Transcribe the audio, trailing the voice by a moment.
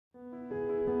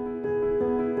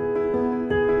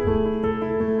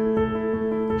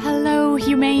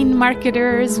humane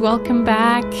marketers, welcome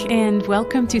back and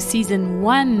welcome to season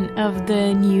 1 of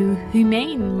the new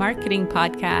Humane Marketing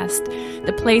Podcast,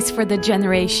 the place for the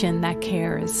generation that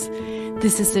cares.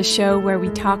 This is the show where we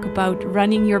talk about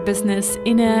running your business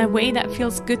in a way that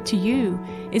feels good to you,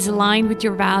 is aligned with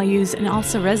your values, and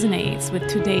also resonates with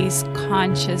today's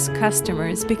conscious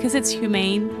customers because it's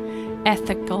humane,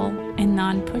 ethical, and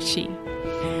non-pushy.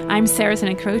 I'm Sarah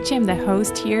Croce, I'm the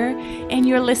host here, and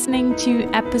you're listening to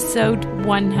episode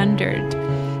 100.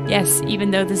 Yes,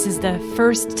 even though this is the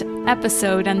first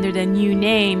episode under the new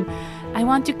name, I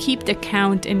want to keep the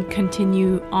count and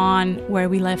continue on where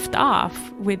we left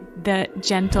off with the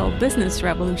Gentle Business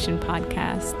Revolution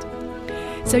podcast.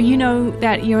 So you know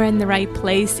that you're in the right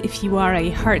place if you are a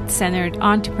heart-centered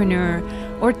entrepreneur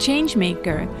or change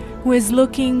maker who is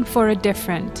looking for a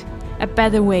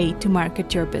better way to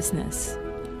market your business.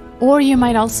 Or you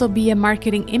might also be a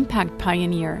marketing impact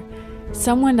pioneer,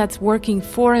 someone that's working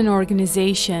for an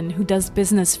organization who does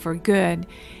business for good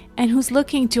and who's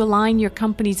looking to align your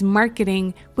company's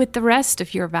marketing with the rest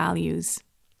of your values.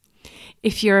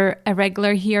 If you're a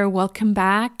regular here, welcome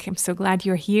back. I'm so glad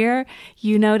you're here.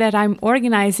 You know that I'm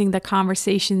organizing the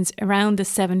conversations around the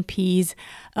 7 Ps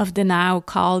of the now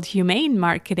called Humane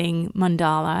Marketing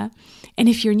Mandala. And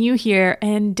if you're new here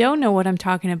and don't know what I'm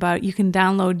talking about, you can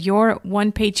download your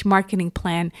one-page marketing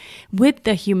plan with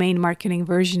the Humane Marketing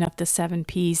version of the 7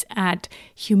 Ps at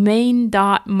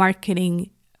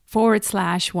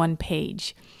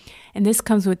humane.marketing/one-page. And this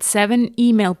comes with 7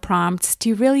 email prompts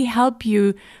to really help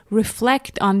you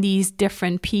reflect on these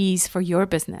different Ps for your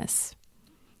business.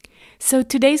 So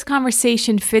today's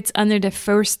conversation fits under the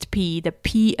first P, the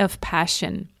P of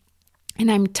passion. And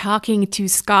I'm talking to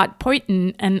Scott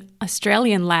Poynton, an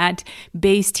Australian lad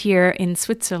based here in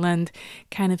Switzerland,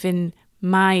 kind of in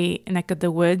my neck of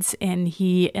the woods. And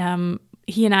he and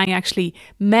I actually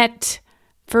met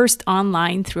first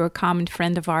online through a common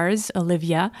friend of ours,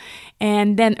 Olivia.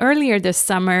 And then earlier this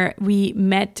summer, we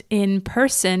met in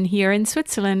person here in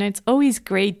Switzerland. It's always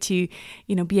great to,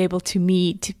 be able to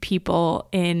meet people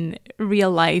in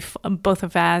real life, both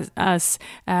of us.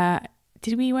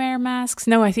 Did we wear masks?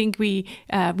 No, I think we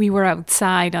were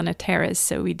outside on a terrace,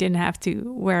 so we didn't have to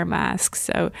wear masks.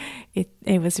 So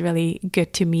it was really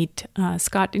good to meet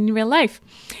Scott in real life.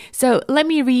 So let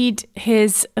me read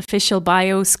his official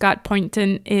bio. Scott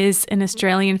Poynton is an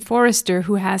Australian forester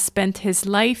who has spent his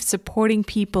life supporting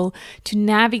people to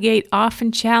navigate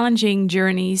often challenging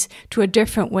journeys to a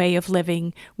different way of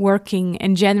living, working,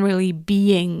 and generally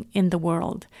being in the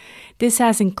world. This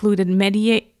has included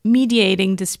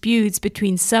mediating disputes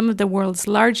between some of the world's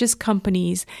largest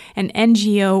companies and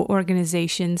NGO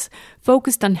organizations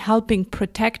focused on helping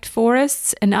protect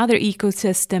forests and other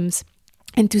ecosystems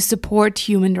and to support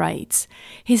human rights.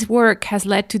 His work has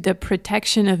led to the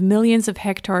protection of millions of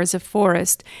hectares of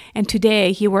forest, and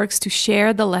today he works to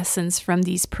share the lessons from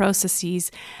these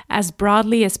processes as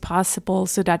broadly as possible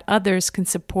so that others can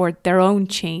support their own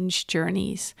change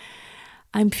journeys.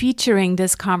 I'm featuring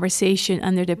this conversation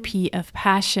under the P of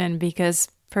passion because,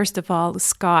 first of all,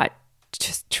 Scott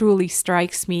just truly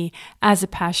strikes me as a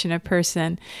passionate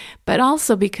person, but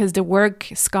also because the work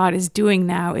Scott is doing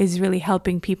now is really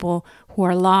helping people who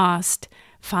are lost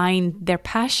find their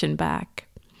passion back.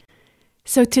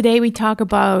 So today we talk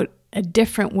about a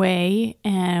different way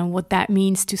and what that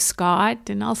means to Scott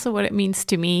and also what it means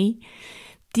to me.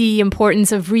 The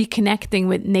importance of reconnecting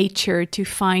with nature to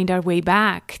find our way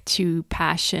back to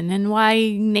passion and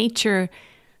why nature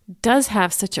does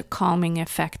have such a calming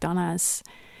effect on us.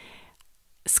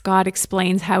 Scott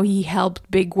explains how he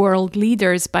helped big world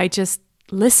leaders by just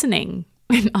listening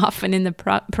and often in the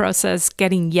process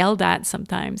getting yelled at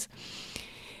sometimes.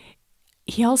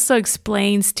 He also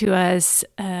explains to us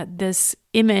this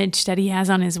image that he has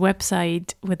on his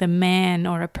website with a man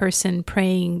or a person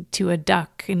praying to a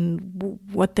duck and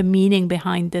what the meaning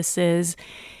behind this is.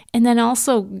 And then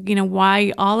also,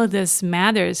 why all of this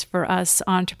matters for us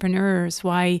entrepreneurs,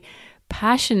 why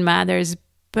passion matters,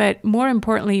 but more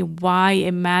importantly, why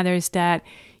it matters that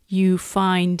you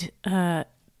find the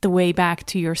way back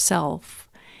to yourself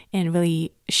and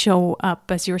really show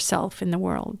up as yourself in the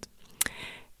world.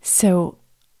 So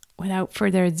without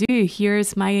further ado,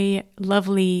 here's my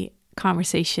lovely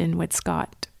conversation with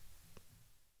Scott.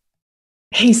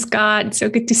 Hey, Scott, so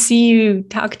good to see you,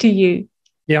 talk to you.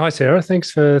 Yeah, hi, Sarah. Thanks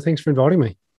for inviting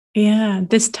me. Yeah,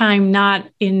 this time not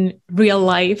in real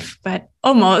life, but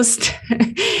almost.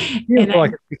 Feels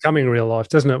like it's becoming real life,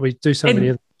 doesn't it? We do so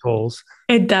many calls.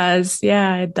 It does.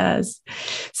 Yeah, it does.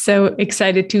 So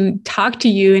excited to talk to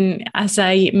you. And as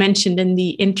I mentioned in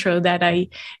the intro that I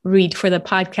read for the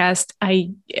podcast,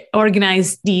 I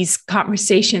organize these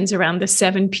conversations around the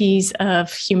 7 Ps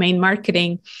of humane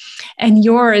marketing. And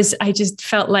yours, I just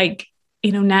felt like,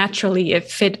 naturally it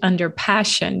fit under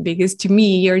passion, because to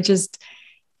me, you're just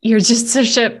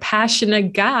such a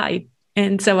passionate guy.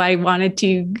 And so I wanted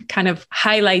to kind of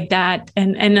highlight that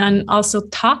and also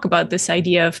talk about this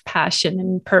idea of passion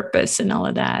and purpose and all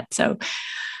of that. So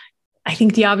I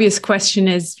think the obvious question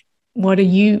is, what are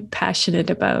you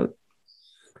passionate about?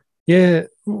 Yeah,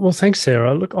 well, thanks,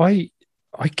 Sarah. Look, I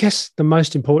guess the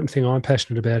most important thing I'm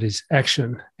passionate about is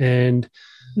action. And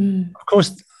of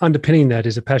course, underpinning that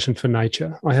is a passion for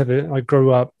nature. I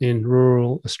grew up in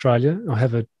rural Australia. I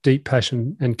have a deep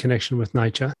passion and connection with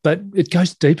nature, but it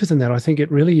goes deeper than that. I think it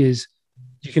really is,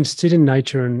 you can sit in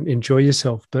nature and enjoy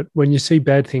yourself, but when you see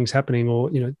bad things happening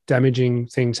or, damaging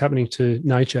things happening to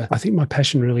nature, I think my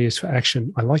passion really is for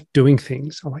action. I like doing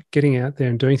things. I like getting out there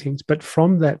and doing things, but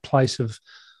from that place of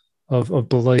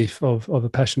belief, of a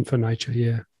passion for nature.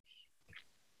 Yeah.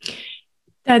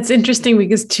 That's interesting,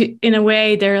 because in a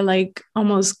way, they're like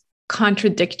almost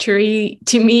contradictory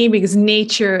to me, because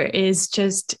nature is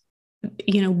just,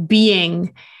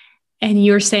 being, and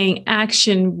you're saying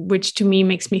action, which to me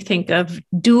makes me think of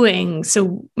doing.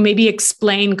 So maybe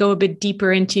go a bit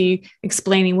deeper into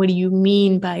explaining, what do you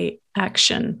mean by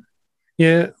action?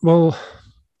 Yeah, well,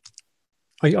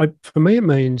 for me, it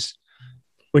means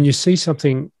when you see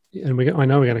something, and I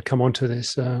know we're going to come on to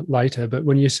this later, but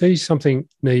when you see something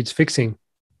needs fixing,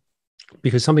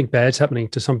 because something bad's happening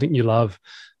to something you love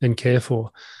and care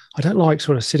for, I don't like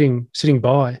sort of sitting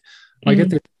by. I get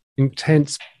this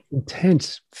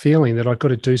intense feeling that I've got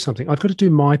to do something. I've got to do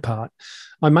my part.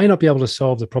 I may not be able to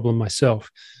solve the problem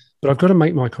myself, but I've got to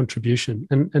make my contribution.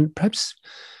 And perhaps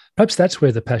that's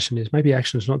where the passion is. Maybe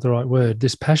action is not the right word.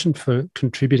 This passion for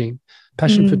contributing,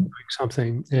 passion for doing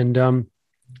something. And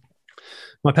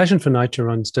my passion for nature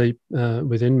runs deep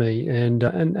within me, and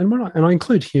I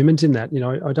include humans in that.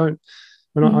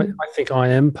 I think I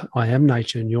am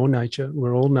nature, and you're nature.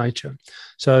 We're all nature.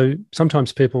 So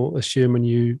sometimes people assume when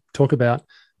you talk about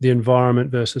the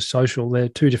environment versus social, they're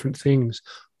two different things.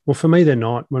 Well, for me, they're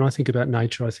not. When I think about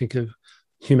nature, I think of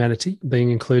humanity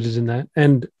being included in that,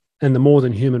 and the more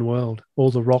than human world, all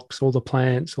the rocks, all the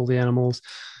plants, all the animals.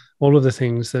 All of the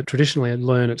things that traditionally I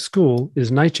learn at school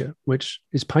is nature, which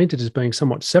is painted as being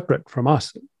somewhat separate from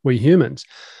us, we humans.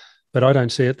 But I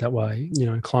don't see it that way.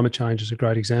 Climate change is a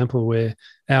great example where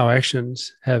our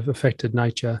actions have affected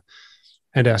nature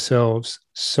and ourselves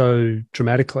so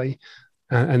dramatically.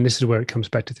 And this is where it comes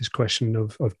back to this question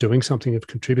of doing something, of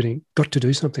contributing. Got to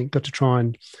do something, got to try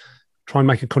and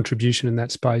make a contribution in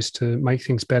that space to make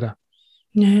things better.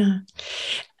 Yeah.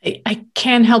 I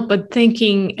can't help but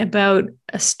thinking about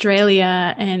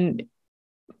Australia, and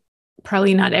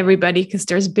probably not everybody, because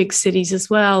there's big cities as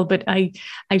well. But I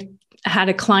had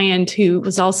a client who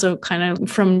was also kind of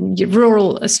from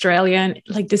rural Australia, and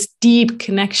like this deep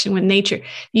connection with nature.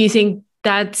 Do you think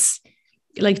that's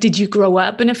like, did you grow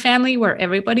up in a family where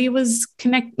everybody was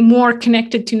more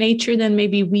connected to nature than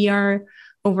maybe we are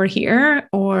over here?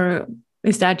 Or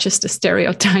is that just a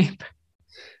stereotype?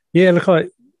 Yeah, look,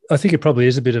 I think it probably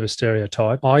is a bit of a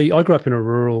stereotype. I grew up in a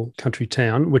rural country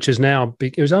town, which is now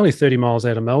big. It was only 30 miles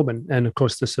out of Melbourne. And of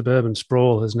course, the suburban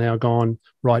sprawl has now gone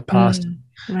right past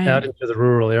out into the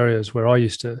rural areas where I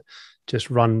used to just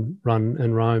run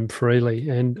and roam freely.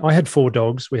 And I had 4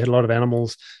 dogs. We had a lot of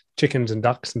animals, chickens and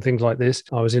ducks and things like this.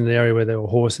 I was in an area where there were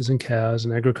horses and cows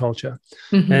and agriculture.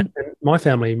 And my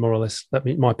family, more or less,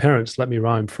 my parents let me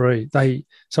roam free.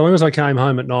 So long as I came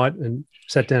home at night and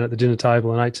sat down at the dinner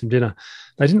table and ate some dinner,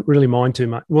 they didn't really mind too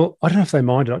much. Well, I don't know if they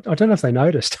minded. I don't know if they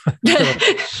noticed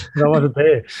that I wasn't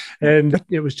there. And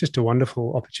it was just a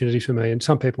wonderful opportunity for me. And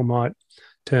some people might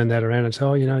turn that around and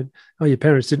say, your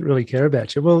parents didn't really care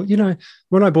about you. Well,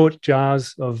 when I bought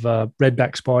jars of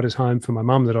redback spiders home for my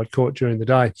mum that I'd caught during the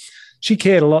day, she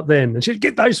cared a lot then. And she'd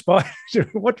get those spiders.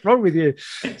 What's wrong with you?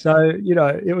 So,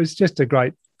 it was just a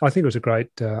great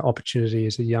opportunity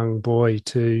as a young boy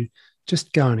to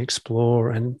just go and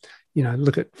explore and,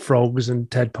 look at frogs and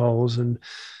tadpoles and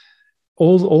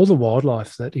all the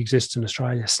wildlife that exists in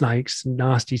Australia, snakes,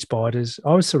 nasty spiders.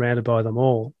 I was surrounded by them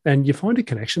all, and you find a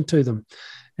connection to them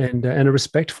and a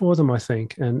respect for them, I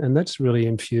think, and that's really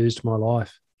infused my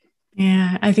life.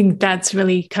 Yeah, I think that's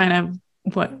really kind of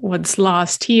what's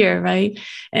lost here, right?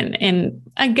 And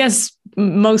I guess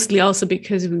mostly also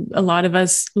because a lot of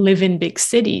us live in big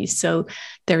cities, so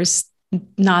there's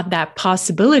not that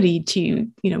possibility to,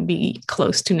 be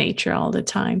close to nature all the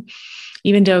time,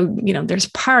 even though, there's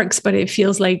parks, but it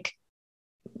feels like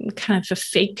kind of a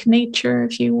fake nature,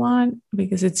 if you want,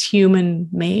 because it's human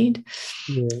made.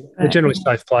 Yeah, they're generally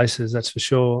safe places, that's for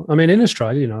sure. I mean, in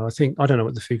Australia, I think, I don't know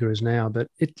what the figure is now, but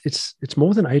it's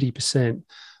more than 80%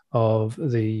 of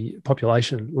the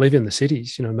population live in the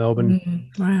cities,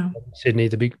 Melbourne, Wow. Sydney,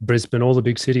 the big Brisbane, all the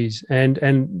big cities. And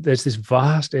there's this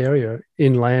vast area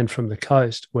inland from the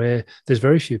coast where there's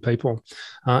very few people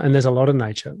and there's a lot of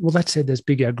nature. Well, that said, there's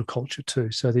big agriculture too.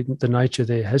 So the nature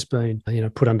there has been,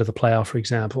 put under the plough, for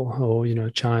example, or,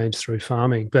 changed through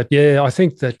farming. But yeah, I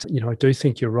think that, I do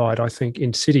think you're right. I think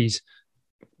in cities,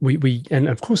 we and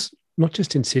of course, not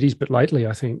just in cities, but lately,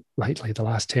 the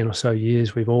last 10 or so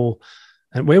years,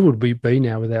 and where would we be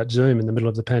now without Zoom in the middle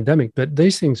of the pandemic? But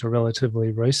these things are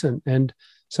relatively recent, and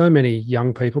so many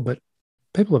young people, but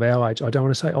people of our age, I don't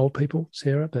want to say old people,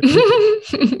 Sarah, but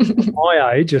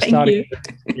my age are starting.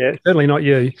 Yeah, certainly not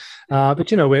you.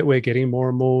 But, we're getting more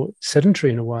and more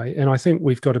sedentary in a way. And I think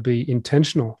we've got to be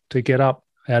intentional to get up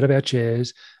out of our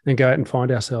chairs and go out and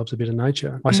find ourselves a bit of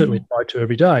nature. I certainly try to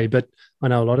every day, but I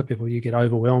know a lot of people, you get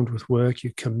overwhelmed with work,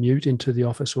 you commute into the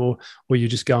office or you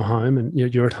just go home and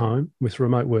you're at home with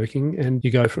remote working and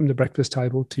you go from the breakfast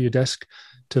table to your desk,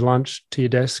 to lunch, to your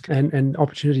desk, and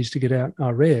opportunities to get out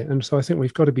are rare. And so I think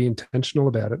we've got to be intentional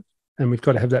about it and we've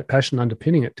got to have that passion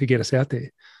underpinning it to get us out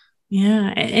there. Yeah.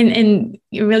 And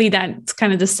really that's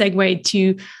kind of the segue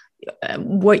to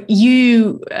what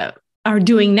you are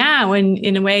doing now, and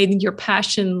in a way your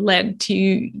passion led to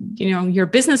your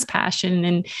business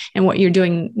passion and what you're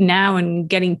doing now and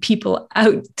getting people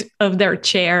out of their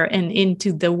chair and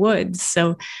into the woods.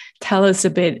 So tell us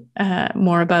a bit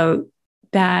more about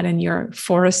that and your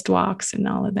forest walks and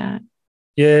all of that.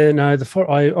 Yeah, no,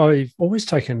 I've always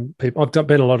taken people. I've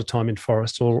spent a lot of time in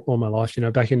forests all my life.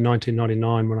 Back in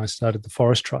 1999 when I started the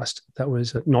Forest Trust, that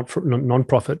was a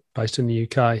non-profit based in the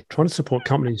UK, trying to support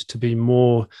companies to be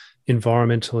more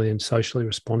environmentally and socially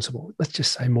responsible. Let's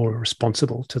just say more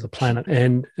responsible to the planet.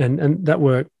 And that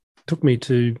work took me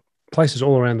to places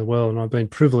all around the world, and I've been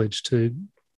privileged to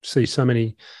see so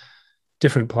many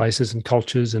different places and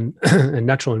cultures and, and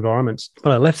natural environments.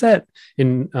 But I left that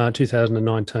in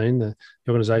 2019. The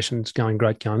organisation's going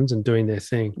great guns and doing their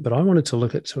thing. But I wanted to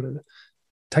look at sort of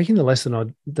taking the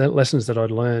lessons that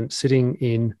I'd learned sitting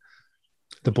in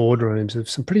the boardrooms of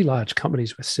some pretty large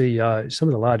companies with CEOs, some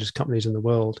of the largest companies in the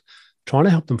world, trying to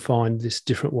help them find this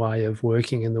different way of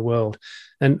working in the world.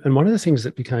 And one of the things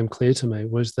that became clear to me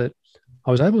was that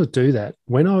I was able to do that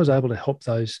when I was able to help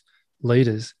those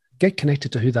leaders get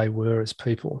connected to who they were as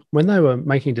people. When they were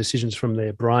making decisions from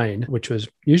their brain, which was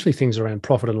usually things around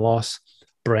profit and loss,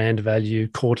 brand value,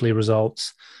 quarterly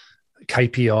results,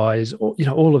 KPIs,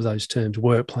 all of those terms,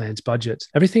 work plans, budgets,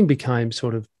 everything became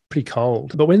sort of pretty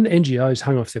cold. But when the NGOs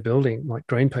hung off their building, like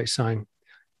Greenpeace saying,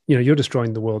 you're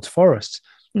destroying the world's forests,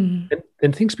 and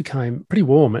things became pretty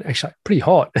warm and actually pretty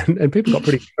hot, and people got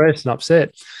pretty stressed and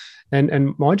upset.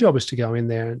 And my job was to go in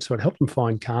there and sort of help them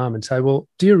find calm and say, well,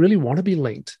 do you really want to be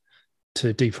linked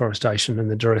to deforestation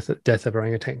and the death of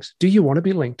orangutans? Do you want to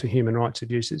be linked to human rights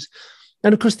abuses?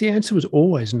 And of course, the answer was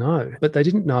always no, but they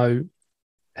didn't know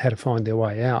how to find their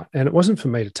way out. And it wasn't for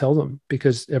me to tell them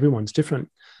because everyone's different.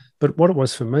 But what it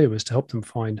was for me was to help them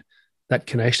find that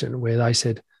connection where they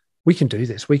said, we can do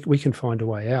this, we can find a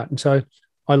way out. And so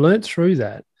I learned through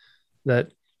that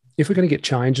if we're going to get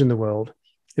change in the world,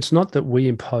 it's not that we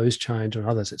impose change on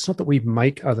others. It's not that we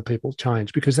make other people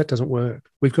change, because that doesn't work.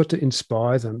 We've got to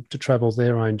inspire them to travel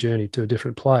their own journey to a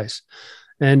different place.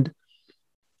 And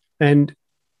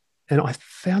I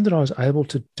found that I was able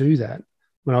to do that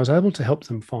when I was able to help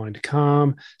them find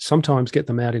calm, sometimes get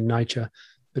them out in nature,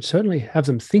 but certainly have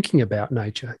them thinking about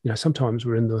nature. Sometimes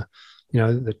we're in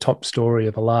the top story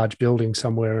of a large building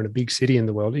somewhere in a big city in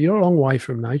the world. You're a long way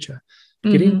from nature.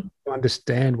 Getting to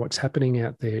understand what's happening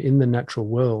out there in the natural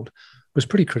world was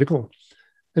pretty critical.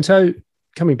 And so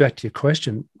coming back to your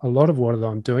question, a lot of what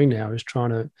I'm doing now is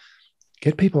trying to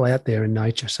get people out there in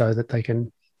nature so that they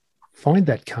can find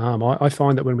that calm. I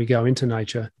find that when we go into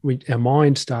nature, our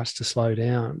mind starts to slow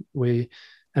down. We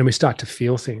start to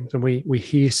feel things, and we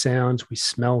hear sounds, we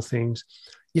smell things.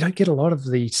 You don't get a lot of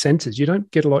the senses. You don't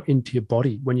get a lot into your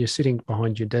body when you're sitting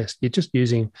behind your desk. You're just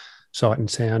using sight and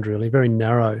sound, really, very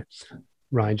narrow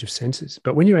range of senses.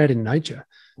 But when you're out in nature,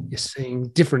 you're seeing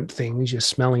different things, you're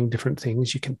smelling different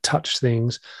things, you can touch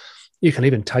things, you can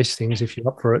even taste things if you're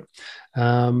up for it.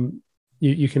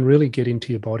 You can really get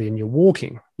into your body, and you're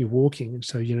walking. And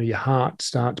so, your heart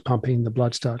starts pumping, the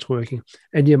blood starts working,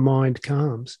 and your mind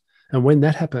calms. And when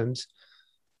that happens,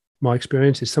 my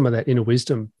experience is some of that inner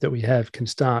wisdom that we have can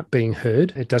start being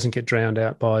heard. It doesn't get drowned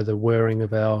out by the whirring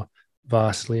of our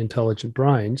vastly intelligent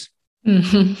brains.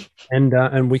 Mm-hmm.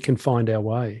 And we can find our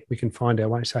way. We can find our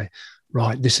way, say,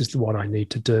 right, this is what I need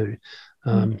to do.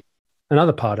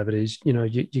 Another part of it is,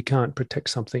 you can't protect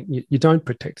something. You don't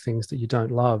protect things that you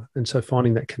don't love. And so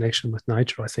finding that connection with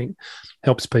nature, I think,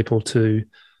 helps people to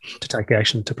take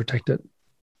action to protect it.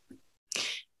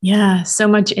 Yeah, so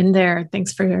much in there.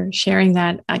 Thanks for sharing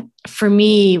that. For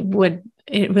me, what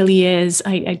it really is,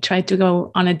 I try to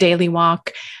go on a daily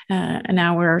walk, an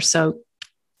hour or so.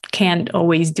 Can't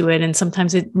always do it, and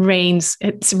sometimes it rains.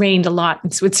 It's rained a lot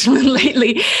in Switzerland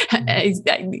lately.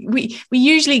 We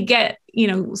usually get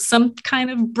some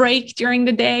kind of break during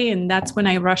the day, and that's when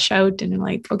I rush out and I'm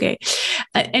like, okay.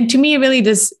 And to me, really,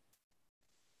 this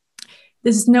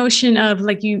notion of,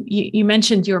 like you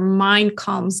mentioned, your mind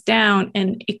calms down,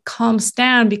 and it calms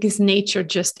down because nature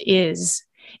just is,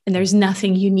 and there's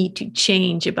nothing you need to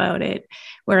change about it.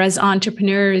 Whereas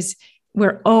entrepreneurs,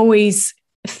 we're always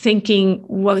thinking,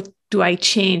 what do I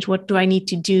change? What do I need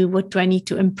to do? What do I need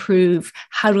to improve?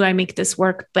 How do I make this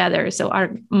work better? So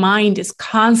our mind is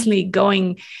constantly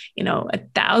going,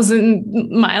 1,000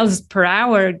 miles per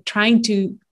hour, trying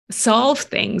to solve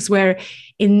things, where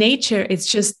in nature, it's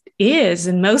just is.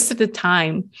 And most of the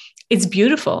time it's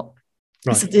beautiful.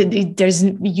 Right. So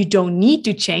you don't need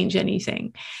to change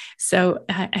anything. So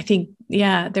I think,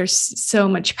 there's so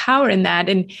much power in that.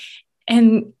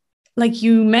 And like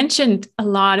you mentioned, a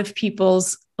lot of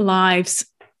people's lives,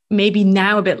 maybe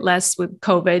now a bit less with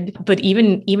COVID, but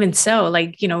even so,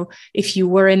 like, if you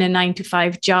were in a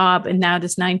 9-to-5 job and now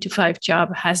this 9-to-5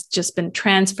 job has just been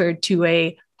transferred to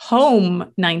a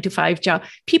home 9-to-5 job,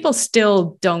 people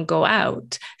still don't go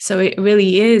out. So it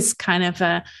really is kind of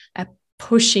a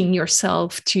pushing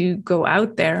yourself to go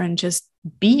out there and just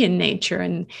be in nature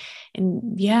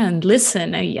and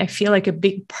listen. I feel like a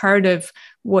big part of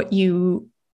what you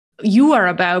are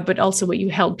about, but also what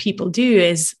you help people do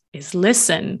is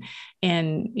listen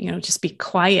and, just be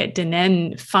quiet and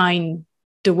then find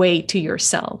the way to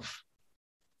yourself.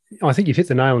 I think you've hit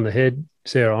the nail on the head,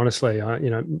 Sarah. Honestly,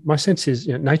 my sense is,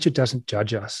 nature doesn't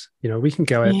judge us. We can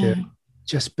go out there,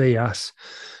 just be us.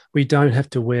 We don't have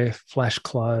to wear flash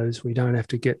clothes. We don't have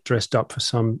to get dressed up for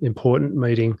some important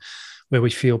meeting where we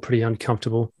feel pretty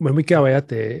uncomfortable. When we go out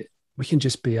there, we can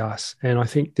just be us. And I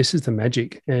think this is the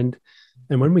magic. And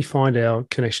when we find our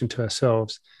connection to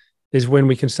ourselves is when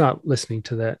we can start listening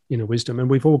to that inner wisdom. And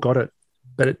we've all got it.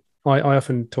 But I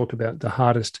often talk about the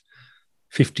hardest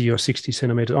 50 or 60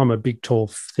 centimeters. I'm a big, tall,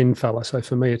 thin fella. So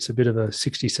for me, it's a bit of a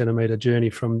 60 centimeter journey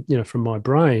from my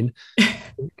brain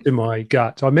to my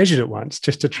gut. So I measured it once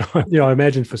just to try. I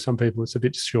imagine for some people it's a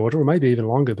bit shorter or maybe even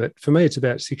longer. But for me, it's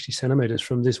about 60 centimeters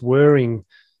from this whirring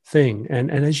thing.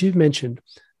 And as you've mentioned,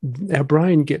 our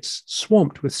brain gets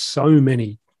swamped with so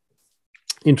many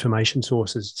information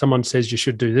sources. Someone says you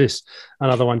should do this.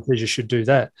 Another one says you should do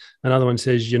that. Another one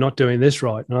says you're not doing this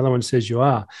right. Another one says you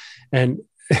are. And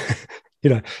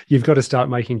you've got to start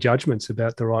making judgments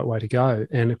about the right way to go.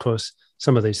 And of course,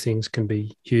 some of these things can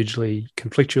be hugely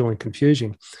conflictual and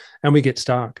confusing, and we get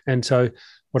stuck. And so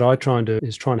what I try and do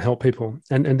is try and help people.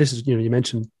 And this is, you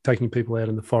mentioned taking people out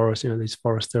in the forest, these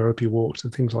forest therapy walks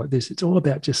and things like this. It's all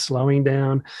about just slowing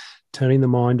down, turning the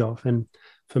mind off. And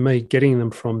for me, getting them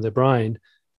from their brain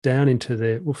down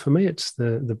into for me, it's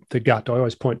the gut. I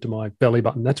always point to my belly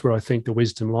button. That's where I think the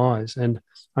wisdom lies. And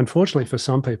unfortunately for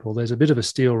some people, there's a bit of a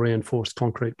steel reinforced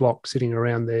concrete block sitting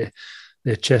around their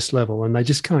chest level, and they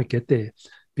just can't get there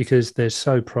because they're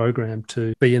so programmed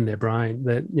to be in their brain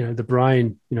that, the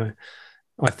brain,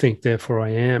 I think, therefore I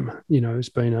am, it's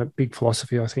been a big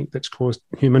philosophy, I think, that's caused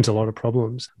humans a lot of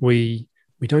problems. We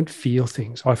don't feel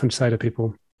things. I often say to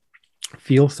people,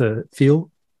 feel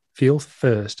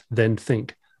first, then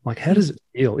think. Like, how does it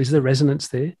feel? Is there resonance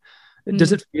there?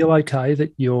 Does it feel okay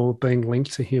that you're being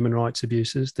linked to human rights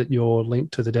abuses, that you're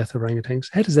linked to the death of orangutans?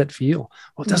 How does that feel?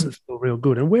 Well, it doesn't feel real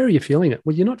good. And where are you feeling it?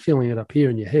 Well, you're not feeling it up here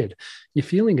in your head. You're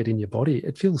feeling it in your body.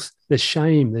 It feels, there's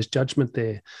shame, there's judgment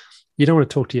there. You don't want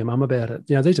to talk to your mum about it.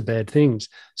 These are bad things.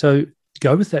 So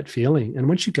go with that feeling. And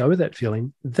once you go with that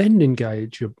feeling, then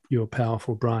engage your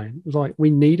powerful brain. Like,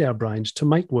 we need our brains to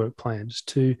make work plans,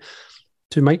 to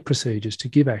make procedures, to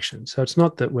give action. So it's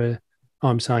not that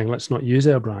I'm saying let's not use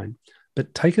our brain,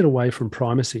 but take it away from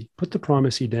primacy. Put the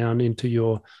primacy down into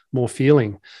your more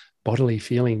bodily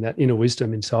feeling, that inner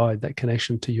wisdom inside, that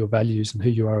connection to your values and who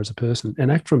you are as a person,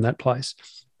 and act from that place.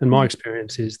 And my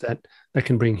experience is that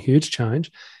can bring huge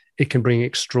change. It can bring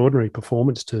extraordinary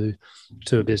performance to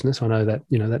a business. I know that,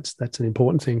 that's an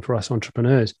important thing for us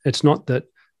entrepreneurs. It's not that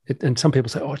And some people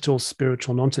say, oh, it's all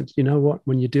spiritual nonsense. You know what?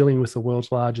 When you're dealing with the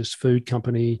world's largest food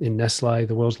company in Nestle,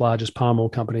 the world's largest palm oil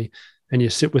company, and you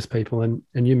sit with people, and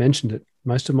you mentioned it,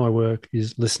 most of my work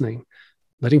is listening,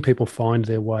 letting people find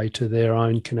their way to their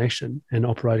own connection and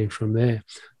operating from there.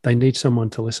 They need someone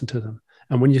to listen to them.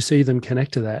 And when you see them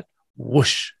connect to that,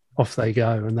 whoosh, off they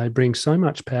go. And they bring so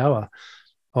much power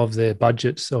of their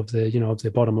budgets, of their, of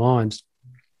their bottom lines.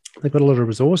 They've got a lot of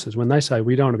resources. When they say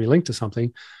we don't want to be linked to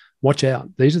something, watch out.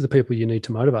 These are the people you need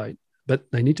to motivate, but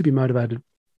they need to be motivated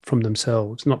from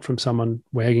themselves, not from someone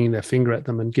wagging their finger at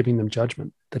them and giving them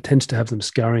judgment. That tends to have them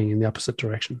scurrying in the opposite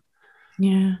direction.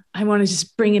 Yeah. I want to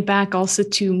just bring it back also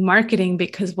to marketing,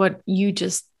 because what you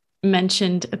just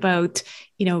mentioned about,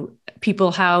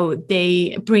 people, how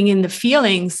they bring in the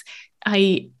feelings.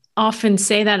 I often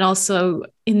say that also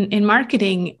in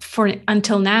marketing.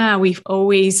 Until now, we've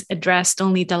always addressed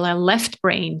only the left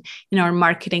brain in our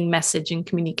marketing message and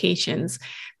communications.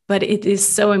 But it is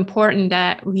so important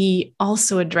that we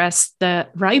also address the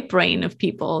right brain of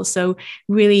people. So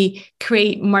really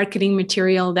create marketing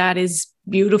material that is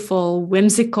beautiful,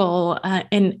 whimsical,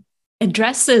 and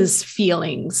addresses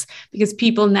feelings, because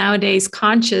people nowadays,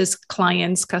 conscious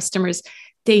clients, customers,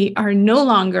 they are no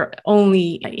longer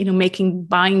only, making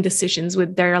buying decisions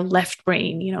with their left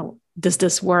brain. Does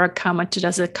this work? How much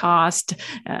does it cost?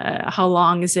 How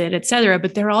long is it, et cetera?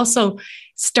 But they're also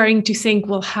starting to think,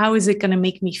 well, how is it going to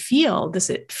make me feel? Does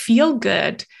it feel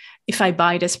good if I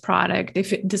buy this product?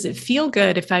 Does it feel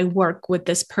good if I work with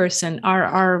this person? Are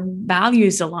our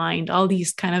values aligned? All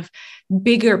these kind of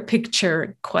bigger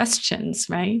picture questions,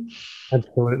 right?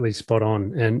 Absolutely spot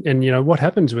on. And what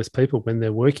happens with people when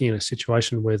they're working in a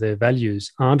situation where their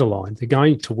values aren't aligned? They're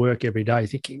going to work every day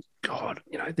thinking, God,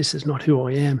 this is not who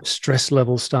I am. Stress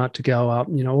levels start to go up,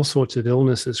 all sorts of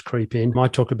illnesses creep in. I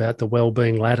talk about the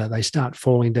well-being ladder. They start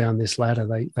falling down this ladder.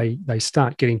 They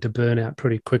start getting to burnout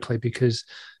pretty quickly because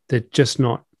they're just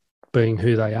not being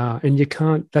who they are. And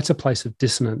that's a place of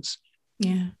dissonance.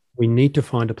 Yeah. We need to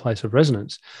find a place of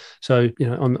resonance. So,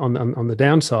 on the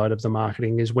downside of the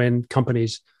marketing is when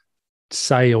companies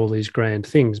say all these grand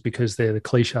things because they're the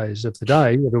cliches of the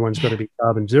day. Everyone's got to be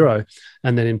carbon zero.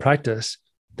 And then in practice,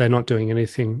 they're not doing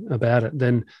anything about it.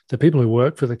 Then the people who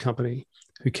work for the company,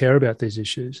 who care about these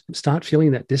issues, start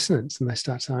feeling that dissonance, and they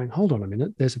start saying, hold on a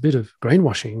minute, there's a bit of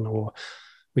greenwashing, or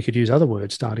we could use other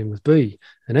words starting with B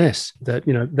and S, that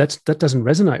that doesn't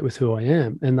resonate with who I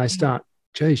am. And they start,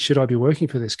 geez, should I be working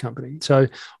for this company? So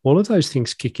all of those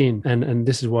things kick in. And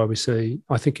this is why we see,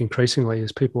 I think increasingly,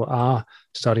 as people are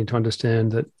starting to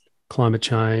understand that climate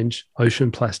change,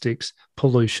 ocean plastics,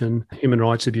 pollution, human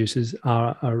rights abuses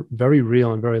are a very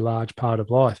real and very large part of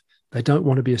life. They don't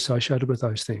want to be associated with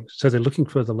those things. So they're looking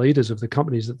for the leaders of the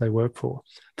companies that they work for.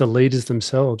 The leaders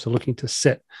themselves are looking to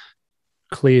set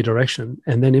clear direction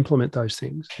and then implement those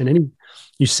things. And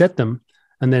you set them,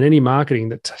 and then any marketing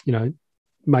that,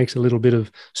 makes a little bit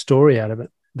of story out of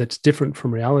it that's different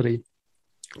from reality,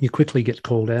 you quickly get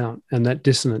called out. And that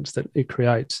dissonance that it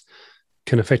creates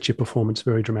can affect your performance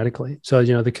very dramatically. So,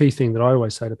 the key thing that I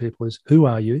always say to people is, who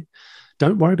are you?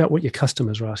 Don't worry about what your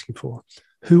customers are asking for.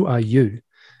 Who are you?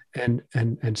 And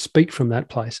speak from that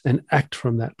place and act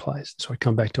from that place. So I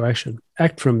come back to action.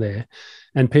 Act from there,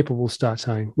 and people will start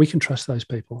saying, we can trust those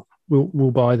people.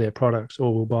 We'll buy their products,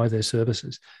 or we'll buy their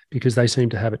services, because they seem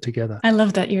to have it together. I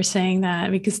love that you're saying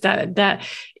that, because that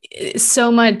so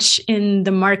much in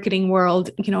the marketing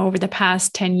world, over the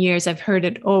past 10 years, I've heard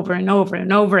it over and over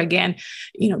and over again,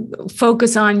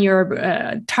 focus on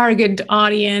your target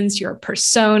audience, your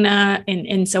persona.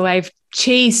 And so I've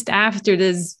chased after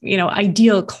this,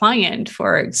 ideal client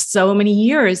for so many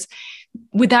years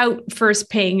without first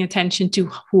paying attention to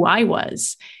who I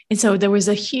was. And so there was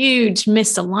a huge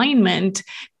misalignment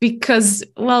because,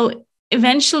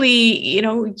 eventually,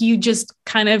 you just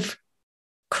kind of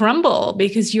crumble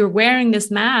because you're wearing this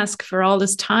mask for all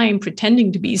this time,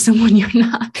 pretending to be someone you're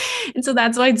not. And so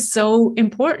that's why it's so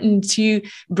important to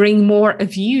bring more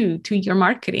of you to your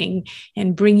marketing,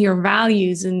 and bring your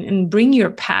values and bring your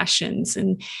passions.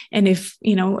 And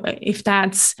if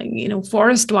that's,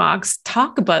 forest walks,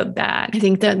 talk about that. I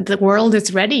think that the world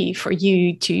is ready for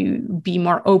you to be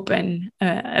more open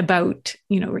about,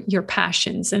 your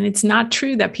passions. And it's not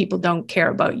true that people don't care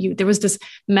about you. There was this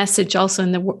message also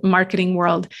in the marketing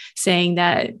world saying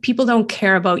that people don't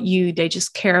care about you. They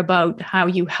just care about how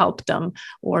you help them,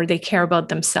 or they care about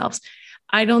themselves.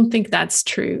 I don't think that's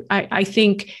true. I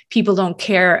think people don't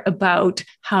care about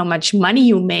how much money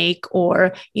you make,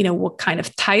 or, what kind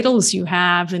of titles you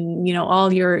have, and,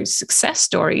 all your success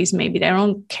stories. Maybe they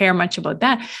don't care much about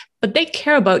that, but they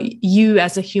care about you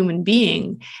as a human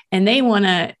being. And they want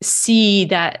to see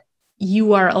that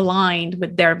you are aligned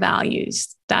with their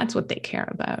values. That's what they care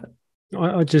about.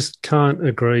 I just can't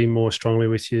agree more strongly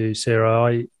with you,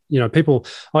 Sarah. People,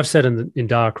 I've sat in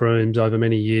dark rooms over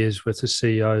many years with the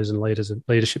CEOs and leaders and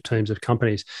leadership teams of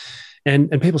companies, and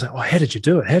people say, "Oh, how did you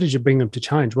do it? How did you bring them to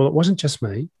change?" Well, it wasn't just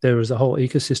me. There was a whole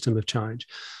ecosystem of change,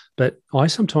 but I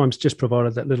sometimes just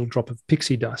provided that little drop of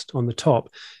pixie dust on the top,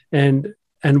 and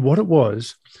what it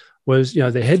was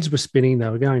their heads were spinning. They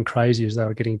were going crazy as they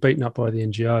were getting beaten up by the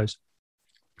NGOs,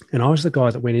 and I was the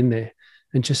guy that went in there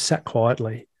and just sat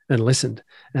quietly and listened.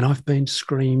 And I've been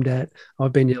screamed at,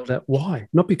 I've been yelled at. Why?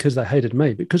 Not because they hated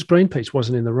me, because Greenpeace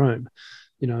wasn't in the room,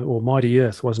 or Mighty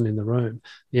Earth wasn't in the room.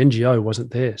 The NGO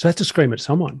wasn't there. So I had to scream at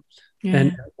someone. Yeah.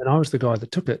 And I was the guy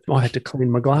that took it. I had to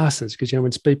clean my glasses because, when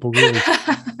people really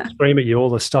scream at you, all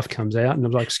the stuff comes out. And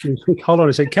I'm like, excuse me, hold on.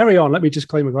 I said, carry on. Let me just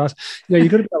clean my glasses. You've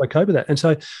got to be able to cope with that. And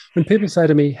so when people say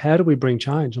to me, how do we bring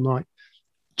change? I'm like,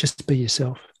 just be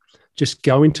yourself. Just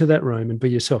go into that room and be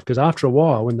yourself. Because after a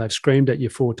while, when they've screamed at you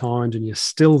 4 times and you're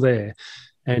still there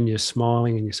and you're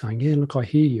smiling and you're saying, yeah, look, I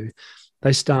hear you,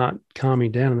 they start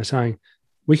calming down and they're saying,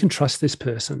 we can trust this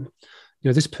person.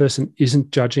 This person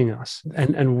isn't judging us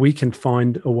and we can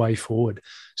find a way forward.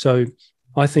 So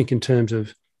I think in terms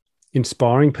of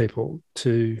inspiring people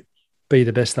to be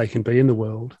the best they can be in the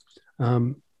world,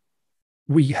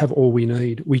 we have all we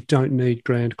need. We don't need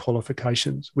grand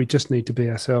qualifications. We just need to be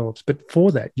ourselves. But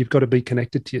for that, you've got to be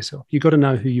connected to yourself. You've got to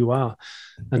know who you are.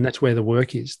 And that's where the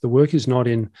work is. The work is not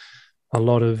in a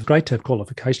lot of, great to have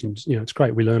qualifications. It's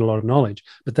great. We learn a lot of knowledge,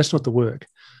 but that's not the work.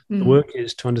 The work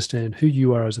is to understand who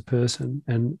you are as a person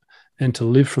and to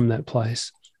live from that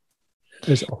place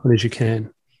as often as you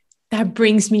can. That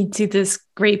brings me to this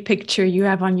great picture you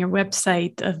have on your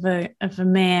website of a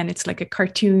man. It's like a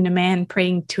cartoon, a man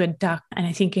praying to a duck. And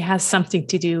I think it has something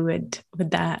to do with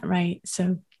that, right?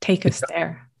 So take us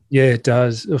there. Yeah, it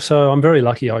does. So I'm very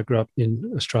lucky. I grew up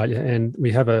in Australia and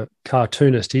we have a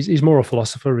cartoonist. He's more a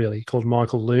philosopher, really, called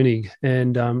Michael Loonig.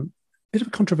 And bit of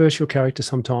a controversial character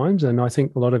sometimes. And I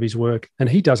think a lot of his work, and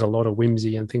he does a lot of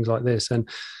whimsy and things like this. And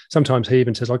sometimes he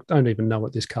even says, I don't even know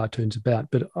what this cartoon's about,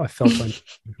 but I felt I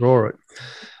draw it.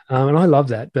 And I love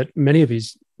that. But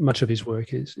much of his work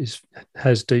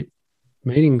has deep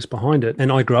meanings behind it. And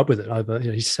I grew up with it over,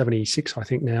 he's 76, I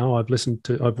think now. I've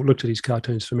looked at his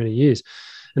cartoons for many years.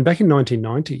 And back in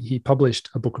 1990, he published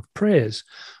a book of prayers,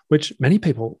 which many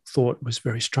people thought was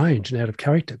very strange and out of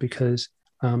character because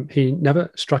he never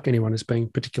struck anyone as being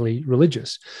particularly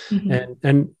religious. Mm-hmm.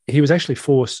 And he was actually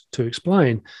forced to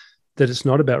explain that it's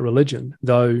not about religion,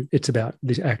 though it's about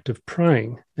the act of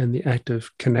praying and the act of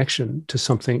connection to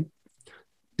something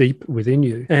deep within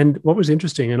you. And what was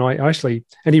interesting, and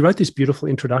he wrote this beautiful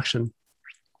introduction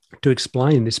to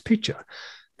explain this picture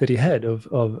that he had of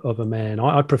a man.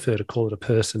 I prefer to call it a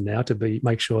person now to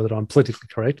make sure that I'm politically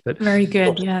correct. But very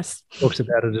good, yes. Talks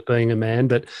about it as being a man,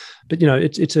 but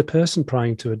it's a person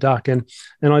praying to a duck. And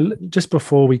I just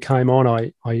before we came on,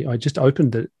 I just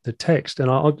opened the text,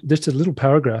 and just a little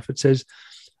paragraph. It says,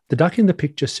 "The duck in the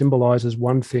picture symbolizes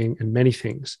one thing and many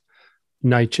things: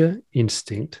 nature,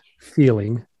 instinct,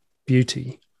 feeling,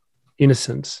 beauty,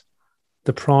 innocence,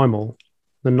 the primal,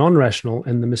 the non-rational,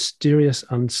 and the mysterious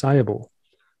unsayable.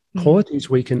 Qualities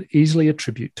we can easily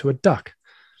attribute to a duck,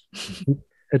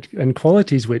 and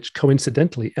qualities which,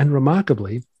 coincidentally and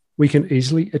remarkably, we can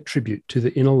easily attribute to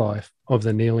the inner life of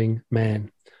the kneeling man,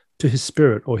 to his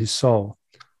spirit or his soul.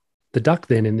 The duck,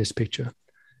 then, in this picture,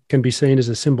 can be seen as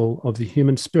a symbol of the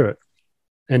human spirit,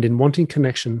 and in wanting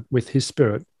connection with his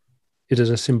spirit, it is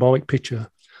a symbolic picture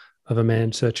of a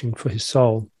man searching for his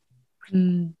soul."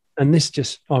 And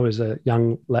this I was a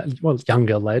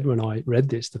younger lad when I read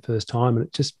this the first time, and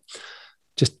it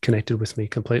just connected with me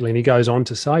completely. And he goes on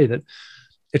to say that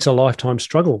it's a lifetime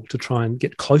struggle to try and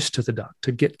get close to the duck,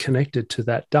 to get connected to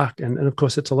that duck. And of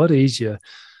course, it's a lot easier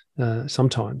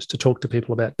sometimes to talk to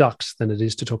people about ducks than it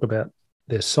is to talk about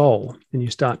their soul. And you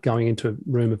start going into a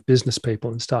room of business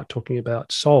people and start talking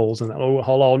about souls, and oh,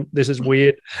 hold on, this is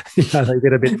weird. They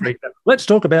get a bit freaked out. Let's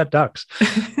talk about ducks.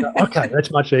 Okay,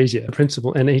 that's much easier.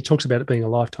 Principle, and he talks about it being a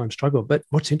lifetime struggle. But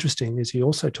what's interesting is he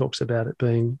also talks about it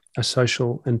being a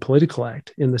social and political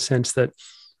act, in the sense that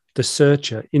the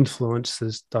searcher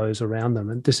influences those around them.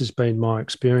 And this has been my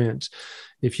experience.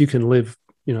 If you can live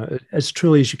as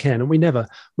truly as you can. And we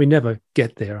never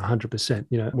get there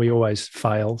 100%. We always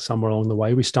fail somewhere along the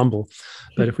way. We stumble.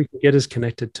 But if we can get as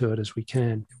connected to it as we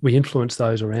can, we influence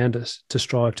those around us to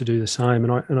strive to do the same.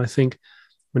 And I think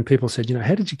when people said,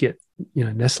 how did you get,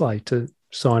 Nestle to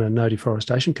sign a no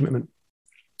deforestation commitment?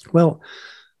 Well,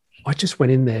 I just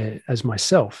went in there as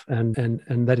myself, and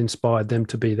that inspired them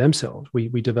to be themselves. We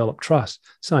developed trust.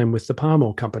 Same with the palm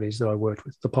oil companies that I worked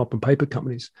with, the pulp and paper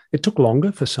companies. It took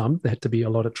longer for some. There had to be a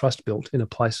lot of trust built in a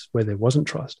place where there wasn't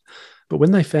trust. But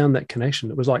when they found that connection,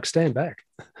 it was like, stand back.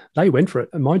 They went for it.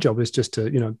 And my job was just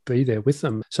to, be there with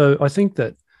them. So I think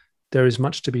that there is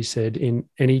much to be said in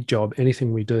any job,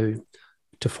 anything we do,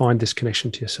 to find this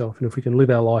connection to yourself. And if we can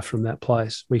live our life from that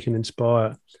place, we can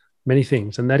inspire many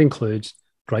things. And that includes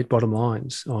great bottom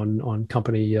lines on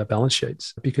company balance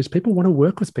sheets, because people want to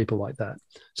work with people like that.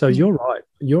 So you're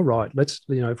right. Let's,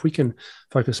 if we can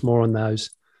focus more on those,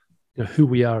 who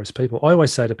we are as people. I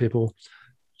always say to people,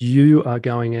 you are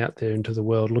going out there into the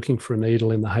world looking for a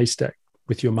needle in the haystack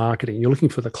with your marketing. You're looking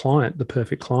for the client, the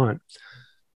perfect client.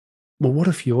 Well, what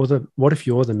if you're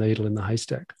the needle in the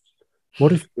haystack?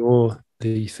 What if you're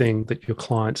the thing that your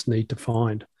clients need to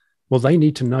find? Well, they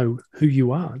need to know who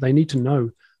you are. They need to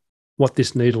know what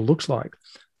this needle looks like.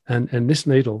 And this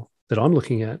needle that I'm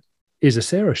looking at is a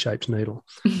Sarah-shaped needle,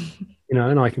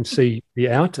 and I can see the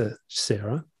outer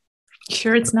Sarah.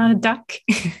 Sure, it's not a duck.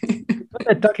 Not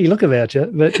that ducky look about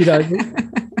you, but,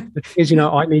 the thing is,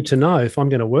 I need to know if I'm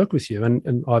going to work with you.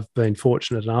 And I've been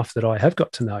fortunate enough that I have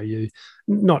got to know you,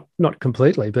 not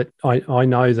completely, but I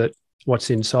know that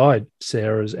what's inside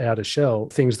Sarah's outer shell,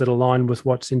 things that align with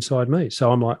what's inside me.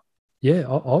 So I'm like, yeah,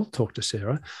 I'll talk to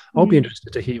Sarah. I'll be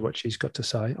interested to hear what she's got to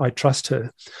say. I trust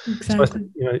her. Exactly.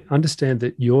 So, understand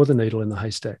that you're the needle in the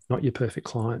haystack, not your perfect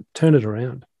client. Turn it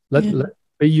around. Let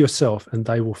be yourself, and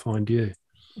they will find you.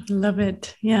 Love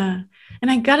it. Yeah.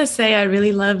 And I got to say, I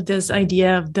really love this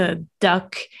idea of the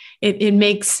duck. It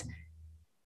makes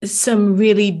some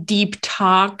really deep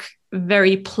talk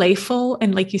very playful.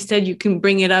 And like you said, you can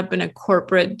bring it up in a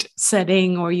corporate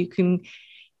setting, or you can,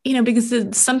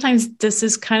 because sometimes this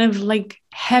is kind of like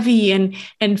heavy.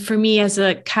 And for me as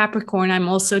a Capricorn, I'm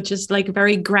also just like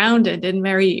very grounded and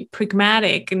very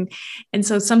pragmatic. And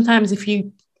so sometimes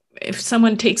if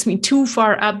someone takes me too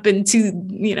far up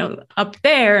into, up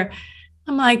there,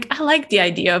 I'm like, I like the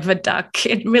idea of a duck.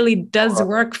 It really does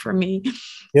work for me.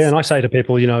 Yeah. And I say to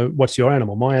people, what's your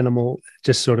animal? My animal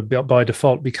just sort of by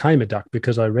default became a duck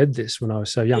because I read this when I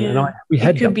was so young. Yeah. And we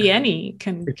had it could be any.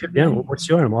 Well, what's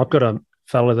your animal? I've got a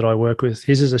fellow that I work with.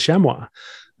 His is a chamois.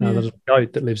 There's a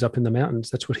goat that lives up in the mountains.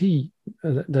 That's what he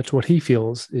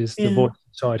feels is the voice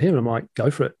inside him. I'm like, go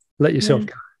for it. Let yourself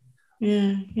go.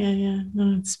 Yeah.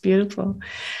 No, it's beautiful.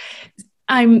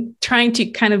 I'm trying to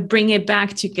kind of bring it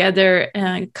back together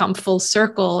and come full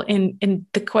circle. And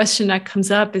the question that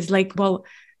comes up is like, well,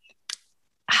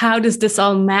 how does this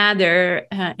all matter?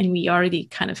 And we already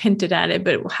kind of hinted at it,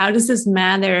 but how does this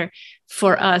matter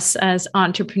for us as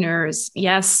entrepreneurs?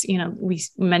 Yes, we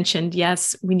mentioned,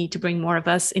 yes, we need to bring more of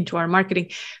us into our marketing,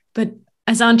 but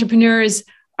as entrepreneurs,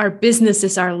 our business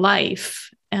is our life,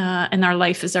 and our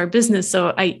life is our business.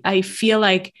 So I feel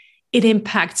like it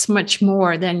impacts much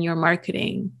more than your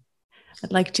marketing.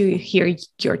 I'd like to hear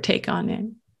your take on it.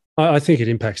 I think it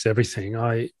impacts everything.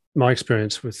 My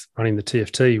experience with running the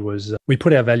TFT was we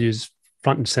put our values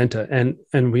front and center,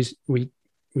 and we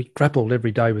grappled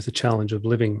every day with the challenge of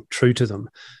living true to them.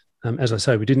 As I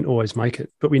say, we didn't always make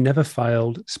it, but we never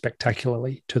failed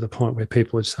spectacularly to the point where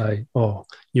people would say, oh,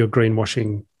 you're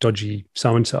greenwashing dodgy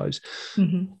so-and-sos.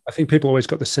 Mm-hmm. I think people always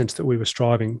got the sense that we were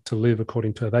striving to live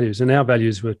according to our values. And our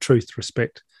values were truth,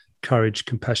 respect, courage,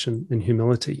 compassion, and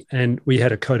humility. And we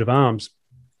had a coat of arms.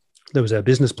 There was our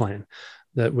business plan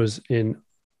that was in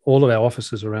all of our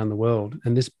offices around the world.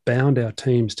 And this bound our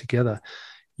teams together.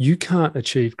 You can't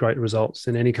achieve great results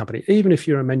in any company, even if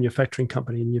you're a manufacturing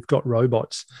company and you've got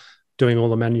robots doing all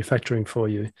the manufacturing for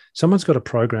you. Someone's got to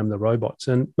program the robots,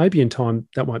 and maybe in time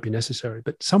that won't be necessary,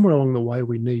 but somewhere along the way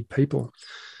we need people.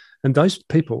 And those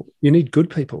people, you need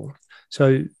good people.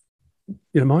 So,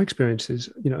 my experience is,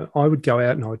 I would go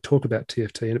out and I would talk about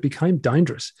TFT, and it became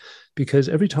dangerous because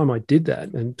every time I did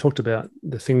that and talked about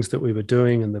the things that we were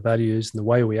doing and the values and the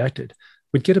way we acted,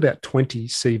 we'd get about 20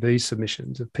 CV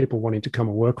submissions of people wanting to come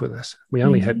and work with us. We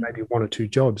only had maybe one or two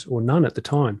jobs or none at the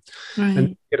time. Right.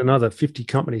 And get another 50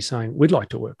 companies saying, we'd like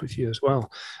to work with you as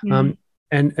well.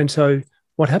 And so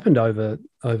what happened over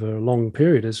a long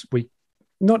period is we,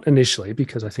 not initially,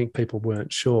 because I think people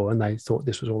weren't sure and they thought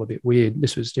this was all a bit weird.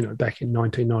 This was, back in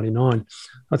 1999.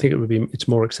 I think it's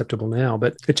more acceptable now,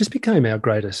 but it just became our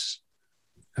greatest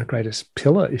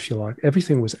pillar, if you like.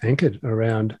 Everything was anchored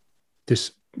around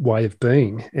this way of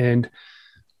being, and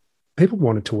people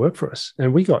wanted to work for us,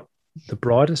 and we got the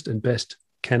brightest and best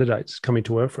candidates coming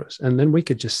to work for us, and then we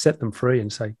could just set them free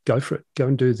and say, go for it, go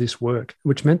and do this work,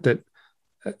 which meant that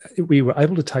we were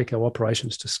able to take our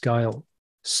operations to scale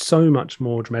so much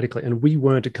more dramatically. And we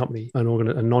weren't a company, a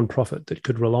non-profit that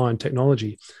could rely on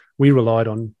technology. We relied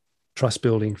on trust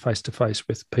building face-to-face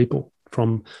with people,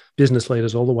 from business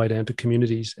leaders all the way down to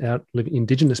communities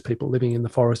Indigenous people living in the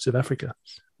forests of Africa.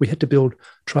 We had to build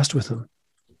trust with them.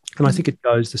 And I think it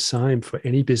goes the same for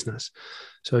any business.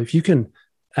 So if you can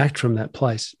act from that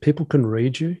place, people can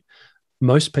read you.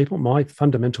 Most people, my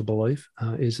fundamental belief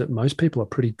is that most people are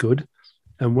pretty good.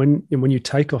 And when you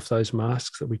take off those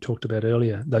masks that we talked about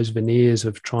earlier, those veneers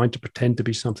of trying to pretend to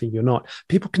be something you're not,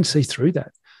 people can see through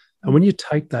that. And when you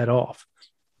take that off,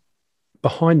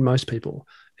 behind most people,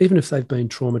 even if they've been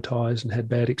traumatized and had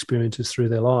bad experiences through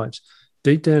their lives,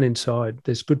 deep down inside,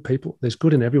 there's good people. There's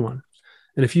good in everyone.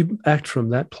 And if you act from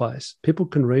that place, people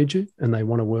can read you and they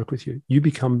want to work with you. You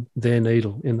become their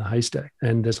needle in the haystack.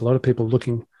 And there's a lot of people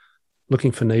looking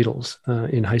for needles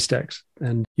in haystacks.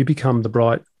 And you become the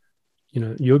bright,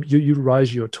 you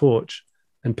raise your torch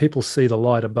and people see the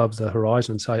light above the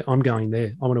horizon and say, I'm going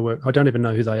there. I want to work. I don't even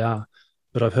know who they are,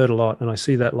 but I've heard a lot and I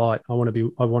see that light. I want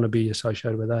to be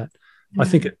associated with that. I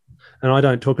think and I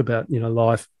don't talk about,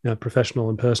 life, professional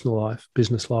and personal life,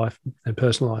 business life and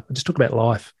personal life. I just talk about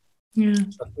life. Yeah.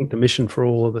 So I think the mission for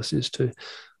all of us is to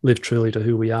live truly to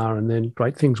who we are, and then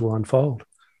great things will unfold.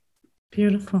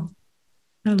 Beautiful.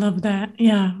 I love that.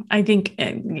 Yeah. I think,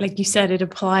 like you said, it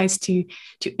applies to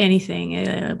anything.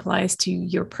 It applies to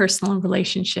your personal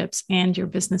relationships and your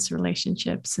business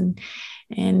relationships and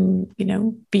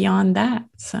beyond that.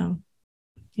 So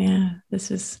yeah,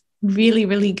 this is really,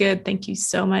 really good. Thank you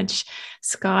so much,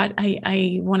 Scott.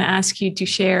 I want to ask you to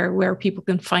share where people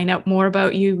can find out more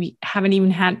about you. We haven't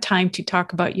even had time to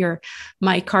talk about your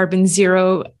My Carbon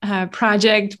Zero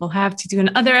project. We'll have to do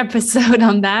another episode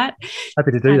on that.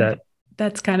 Happy to do that.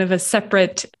 That's kind of a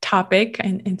separate topic.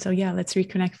 And so, yeah, let's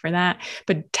reconnect for that.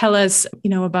 But tell us,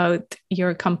 about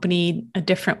your company A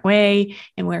Different Way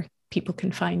and where people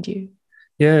can find you.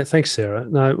 Yeah, thanks, Sarah.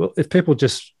 No, well, if people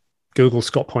just Google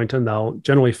Scott Poynton, they'll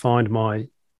generally find my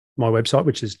website,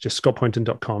 which is just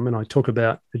scottpoynton.com. And I talk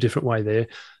about A Different Way there.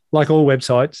 Like all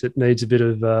websites, it needs a bit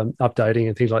of updating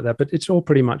and things like that, but it's all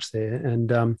pretty much there.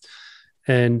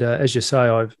 And as you say,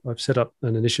 I've set up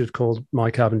an initiative called My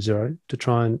Carbon Zero to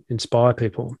try and inspire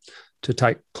people to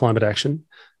take climate action.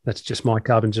 That's just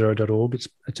mycarbonzero.org.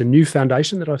 It's a new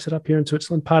foundation that I've set up here in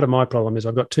Switzerland. Part of my problem is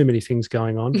I've got too many things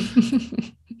going on.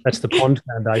 That's the Pond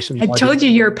Foundation. I told you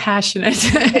you're passionate.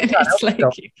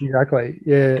 Exactly.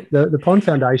 Yeah. The Pond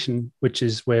Foundation, which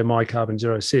is where My Carbon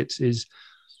Zero sits, it's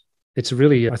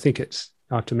really, I think it's,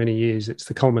 after many years, it's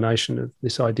the culmination of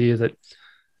this idea that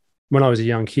when I was a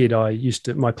young kid,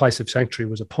 my place of sanctuary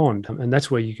was a pond, and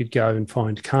that's where you could go and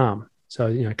find calm.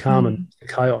 So, calm and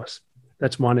chaos.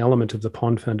 That's one element of the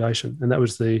Pond Foundation. And that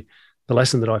was the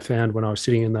lesson that I found when I was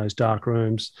sitting in those dark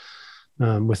rooms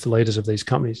with the leaders of these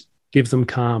companies. Give them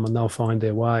calm and they'll find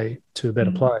their way to a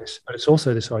better place. But it's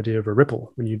also this idea of a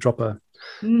ripple. When you drop a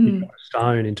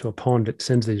stone into a pond, it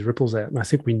sends these ripples out. And I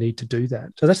think we need to do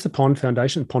that. So that's the Pond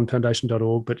Foundation,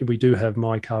 pondfoundation.org. But we do have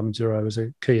My Carbon Zero as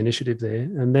a key initiative there.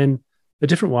 And then A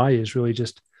Different Way is really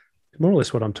just more or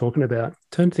less what I'm talking about.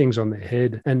 Turn things on their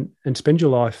head and spend your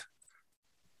life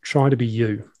trying to be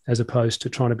you as opposed to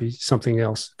trying to be something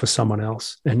else for someone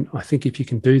else. And I think if you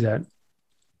can do that,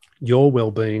 your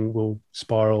well-being will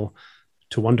spiral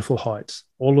to wonderful heights.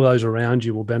 All of those around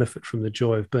you will benefit from the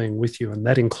joy of being with you. And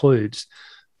that includes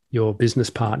your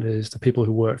business partners, the people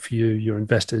who work for you, your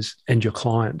investors, and your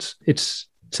clients. It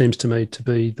seems to me to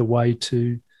be the way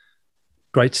to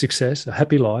great success, a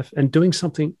happy life, and doing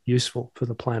something useful for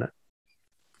the planet.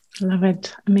 Love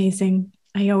it. Amazing.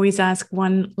 I always ask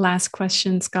one last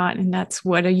question, Scott, and that's,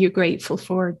 what are you grateful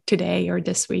for today or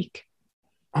this week?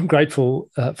 I'm grateful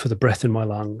for the breath in my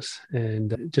lungs,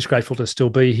 and just grateful to still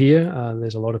be here.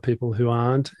 There's a lot of people who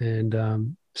aren't,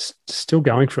 and still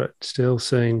going for it, still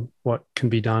seeing what can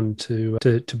be done to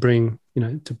bring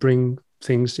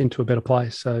things into a better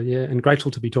place. So yeah, and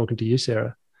grateful to be talking to you,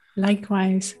 Sarah.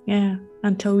 Likewise. Yeah.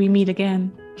 Until we meet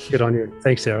again. Good on you.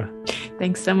 Thanks, Sarah.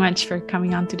 Thanks so much for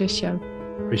coming on to the show.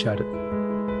 Appreciate it.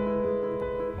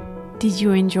 Did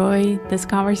you enjoy this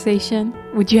conversation?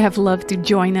 Would you have loved to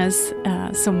join us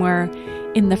somewhere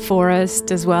in the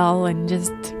forest as well and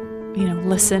just,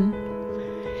 listen?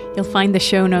 You'll find the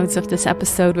show notes of this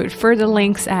episode with further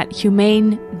links at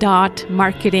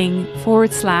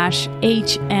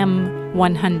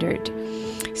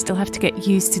humane.marketing/HM100. Still have to get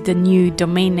used to the new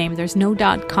domain name. There's no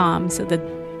 .com, so the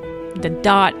The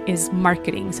dot is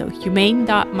marketing. So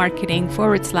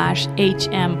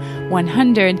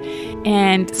humane.marketing/HM100.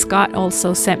 And Scott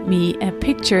also sent me a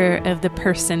picture of the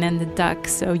person and the duck,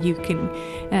 so you can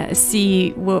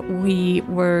see what we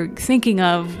were thinking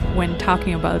of when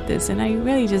talking about this. And I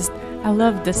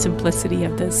love the simplicity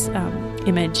of this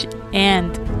image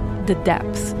and the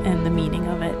depth and the meaning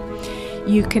of it.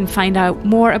 You can find out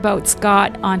more about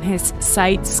Scott on his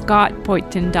site,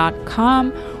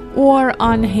 scottpoynton.com, or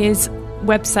on his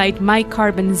website,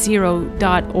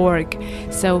 mycarbonzero.org.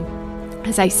 So,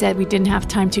 as I said, we didn't have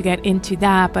time to get into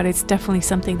that, but it's definitely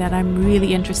something that I'm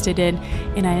really interested in.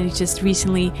 And I just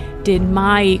recently did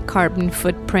my carbon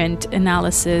footprint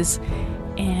analysis,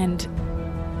 and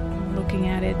looking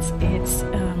at it, it's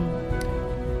a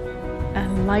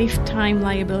lifetime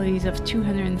liabilities of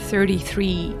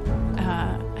 233,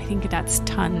 I think that's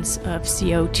tons of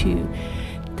CO2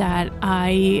 that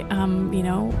I,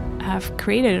 have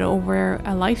created over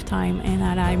a lifetime, and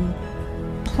that I'm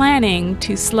planning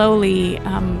to slowly,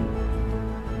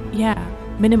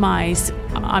 minimize,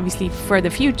 obviously for the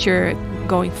future,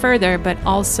 going further, but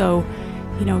also,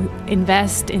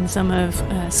 invest in some of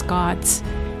Scott's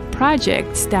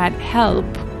projects that help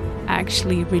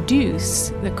actually reduce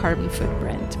the carbon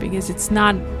footprint, because it's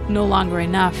no longer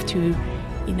enough to,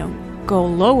 go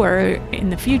lower in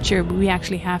the future, but we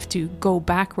actually have to go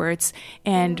backwards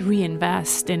and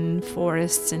reinvest in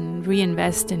forests and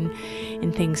reinvest in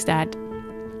things that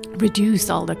reduce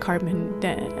all the carbon,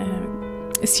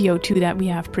 CO2 that we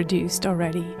have produced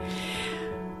already.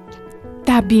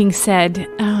 That being said,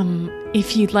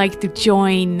 if you'd like to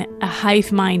join a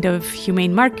hive mind of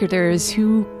humane marketers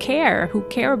who care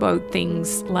about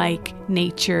things like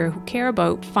nature, who care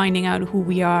about finding out who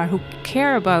we are, who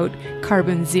care about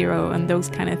carbon zero and those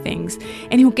kind of things,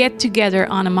 and who get together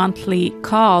on a monthly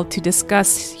call to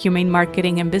discuss humane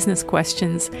marketing and business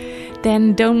questions,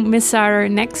 then don't miss our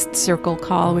next circle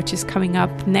call, which is coming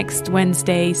up next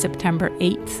Wednesday, September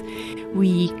 8th.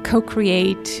 We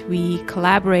co-create, we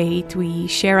collaborate, we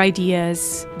share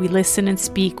ideas, we listen and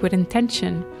speak with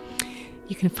intention.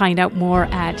 You can find out more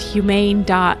at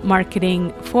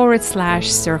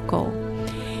humane.marketing/circle.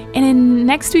 And in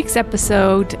next week's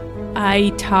episode, I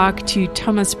talk to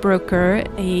Thomas Broker,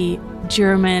 a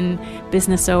German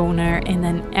business owner and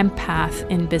an empath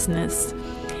in business.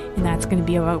 And that's going to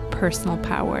be about personal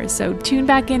power. So tune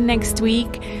back in next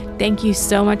week. Thank you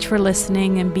so much for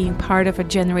listening and being part of a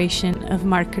generation of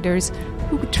marketers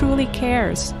who truly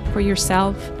cares for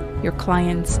yourself, your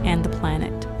clients, and the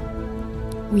planet.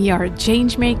 We are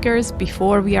change makers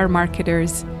before we are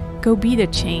marketers. Go be the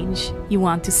change you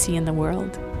want to see in the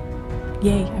world.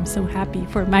 Yay, I'm so happy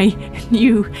for my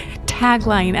new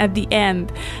tagline at the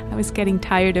end. I was getting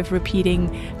tired of repeating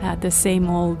the same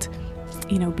old,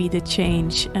 be the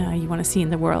change you want to see in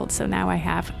the world. So now I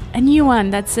have a new one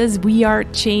that says, we are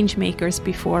change makers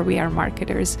before we are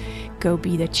marketers. Go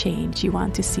be the change you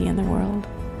want to see in the world.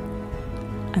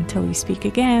 Until we speak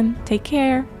again, take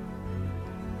care.